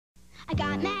I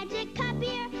got magic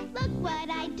copier, look what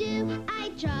I do. I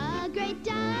draw a great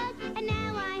dog, and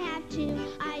now I have two.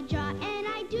 I draw and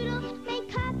I doodle, make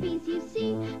copies you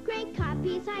see. Great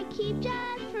copies I keep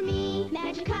just for me.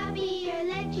 Magic copier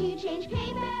lets you change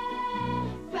paper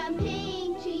from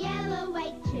pink to yellow,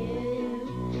 white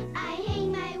too. I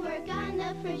hang my work on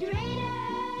the refrigerator,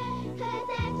 'cause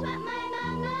that's what my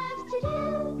mom loves to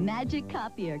do. Magic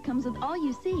Copier comes with all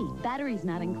you see. Batteries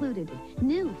not included.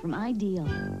 New from Ideal.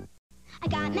 I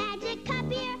got magic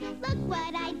copier, look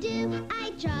what I do.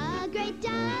 I draw a great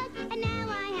dog, and now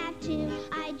I have two.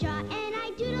 I draw and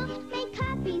I doodle, make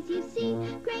copies you see.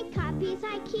 Great copies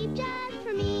I keep just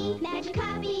for me. Magic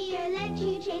copier lets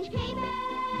you change paper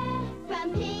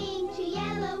from pink to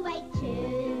yellow, white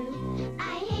too.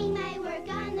 I hang my work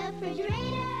on the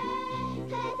refrigerator,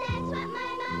 'cause that's what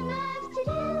my mom loves to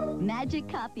do. Magic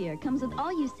Copier comes with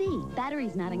all you see.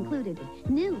 Batteries not included.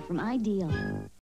 New from Ideal.